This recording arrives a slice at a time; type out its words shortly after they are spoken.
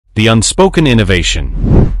The unspoken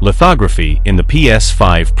innovation. Lithography in the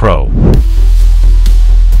PS5 Pro.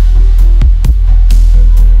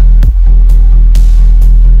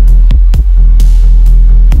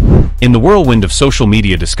 In the whirlwind of social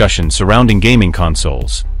media discussion surrounding gaming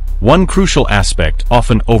consoles, one crucial aspect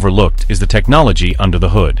often overlooked is the technology under the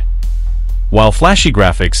hood. While flashy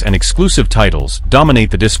graphics and exclusive titles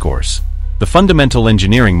dominate the discourse, the fundamental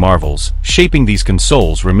engineering marvels shaping these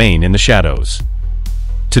consoles remain in the shadows.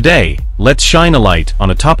 Today, let's shine a light on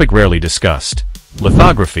a topic rarely discussed: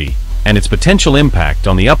 lithography and its potential impact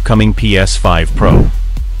on the upcoming PS5 Pro.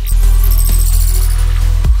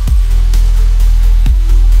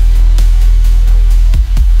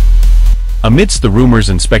 Amidst the rumors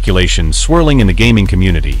and speculation swirling in the gaming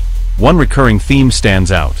community, one recurring theme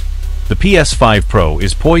stands out. The PS5 Pro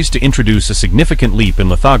is poised to introduce a significant leap in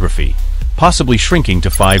lithography, possibly shrinking to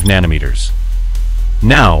 5 nanometers.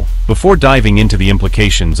 Now, before diving into the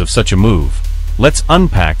implications of such a move, let's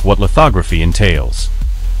unpack what lithography entails.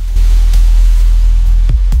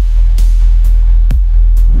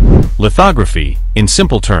 Lithography, in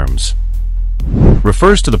simple terms,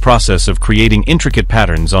 refers to the process of creating intricate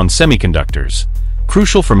patterns on semiconductors,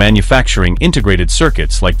 crucial for manufacturing integrated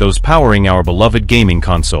circuits like those powering our beloved gaming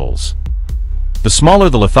consoles. The smaller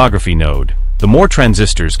the lithography node, the more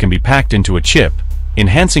transistors can be packed into a chip,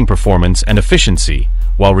 enhancing performance and efficiency,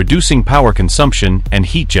 while reducing power consumption and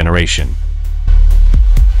heat generation.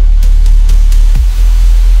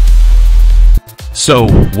 So,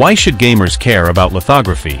 why should gamers care about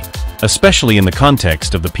lithography, especially in the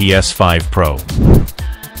context of the PS5 Pro?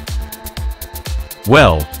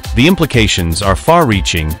 Well, the implications are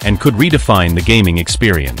far-reaching and could redefine the gaming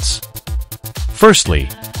experience. Firstly,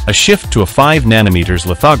 a shift to a 5 nanometers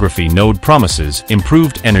lithography node promises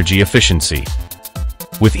improved energy efficiency.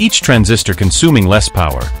 With each transistor consuming less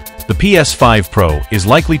power, the PS5 Pro is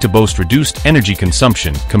likely to boast reduced energy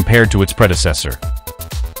consumption compared to its predecessor.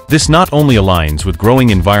 This not only aligns with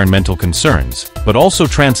growing environmental concerns, but also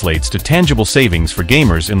translates to tangible savings for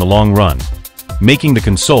gamers in the long run, making the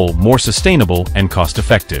console more sustainable and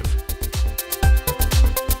cost-effective.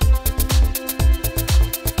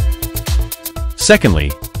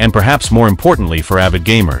 Secondly, and perhaps more importantly for avid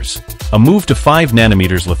gamers, a move to 5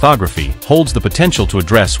 nanometers lithography holds the potential to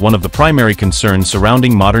address one of the primary concerns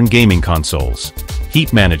surrounding modern gaming consoles: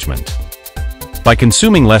 heat management. By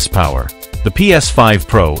consuming less power, the PS5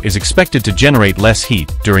 Pro is expected to generate less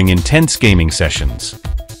heat during intense gaming sessions.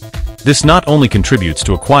 This not only contributes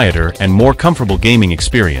to a quieter and more comfortable gaming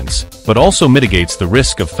experience, but also mitigates the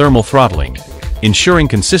risk of thermal throttling, ensuring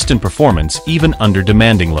consistent performance even under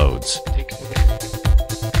demanding loads.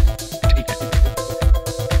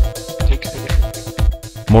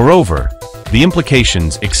 Moreover, the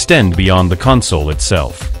implications extend beyond the console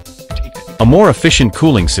itself. A more efficient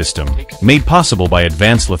cooling system, made possible by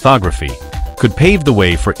advanced lithography, could pave the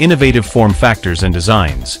way for innovative form factors and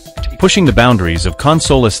designs, pushing the boundaries of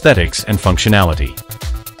console aesthetics and functionality.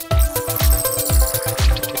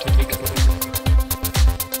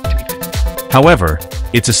 However,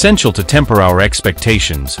 it's essential to temper our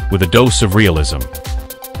expectations with a dose of realism.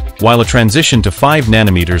 While a transition to 5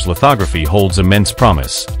 nanometers lithography holds immense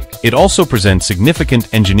promise, it also presents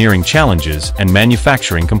significant engineering challenges and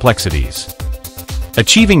manufacturing complexities.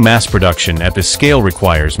 Achieving mass production at this scale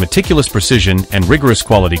requires meticulous precision and rigorous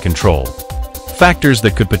quality control, factors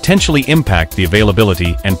that could potentially impact the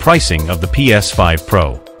availability and pricing of the PS5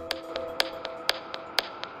 Pro.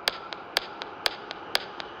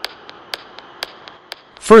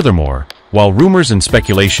 Furthermore, while rumors and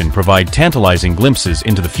speculation provide tantalizing glimpses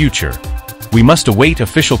into the future, we must await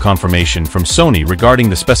official confirmation from Sony regarding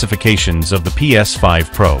the specifications of the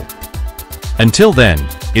PS5 Pro. Until then,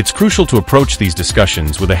 it's crucial to approach these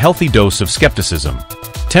discussions with a healthy dose of skepticism,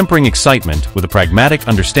 tempering excitement with a pragmatic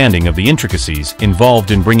understanding of the intricacies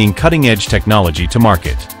involved in bringing cutting-edge technology to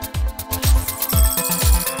market.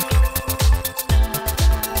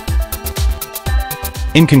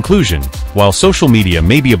 In conclusion, while social media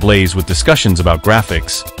may be ablaze with discussions about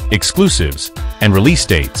graphics, exclusives, and release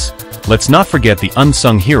dates, let's not forget the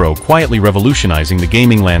unsung hero quietly revolutionizing the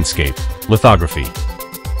gaming landscape: lithography.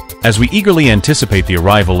 As we eagerly anticipate the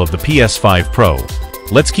arrival of the PS5 Pro,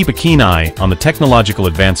 let's keep a keen eye on the technological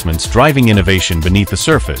advancements driving innovation beneath the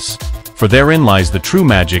surface, for therein lies the true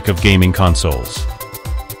magic of gaming consoles.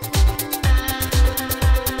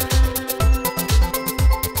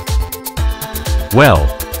 Well,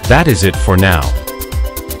 that is it for now.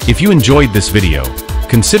 If you enjoyed this video,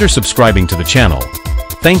 consider subscribing to the channel.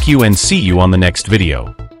 Thank you and see you on the next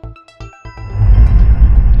video.